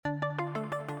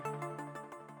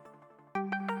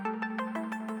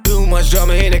much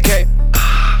drama in the cake.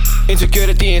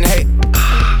 Insecurity and hate,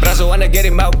 but I still wanna get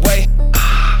in my way.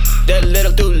 That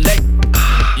little too late.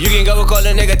 You can go and call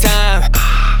a nigga time,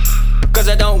 cause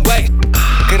I don't wait.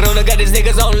 Corona got these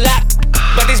niggas on lock,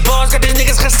 but these bars got these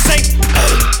niggas safe.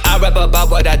 I rap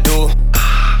about what I do,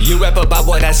 you rap about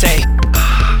what I say.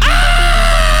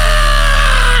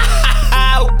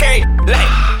 Okay, like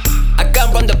I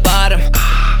come from the bottom,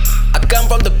 I come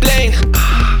from the plane.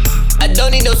 I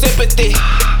don't need no sympathy,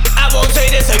 I won't say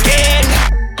this again.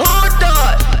 Who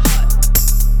thought?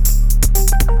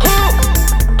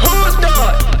 Who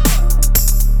thought?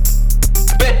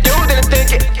 Bet you didn't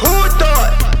think it. Who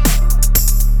thought?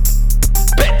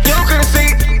 Bet you couldn't see.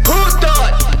 Who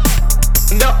thought?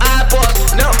 No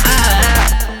eyeballs, no eye.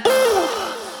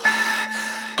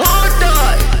 Who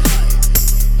thought?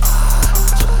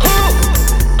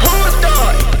 Who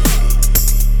thought?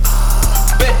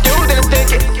 Bet you didn't think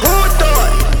it. Who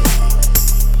thought?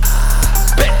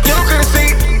 Bet you couldn't see.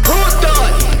 Who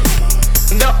thought?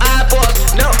 No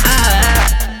eyeballs, no eye.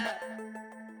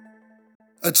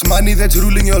 It's money that's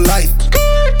ruling your life,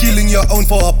 killing your own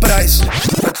for a price.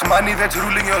 It's money that's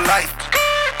ruling your life,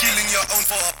 killing your own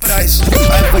for a price.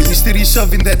 I have a history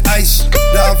serving that ice.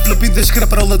 Now I'm flipping the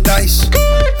script, roll the dice.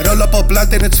 Roll up a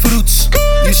blunt and it's fruits.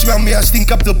 You smell me, I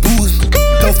stink up the booth.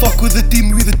 Don't fuck with the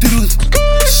team, with the truth.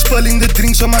 Spilling the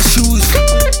drinks on my shoes.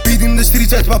 Beating the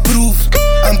streets, that's my proof.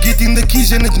 I'm getting the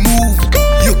keys and it move.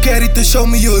 You carry to show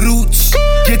me your roots.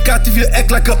 Get caught if you act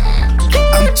like a.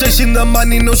 I'm chasing the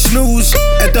money, no snooze.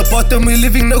 At the bottom we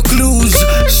living no clues.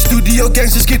 Studio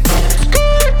gangsters get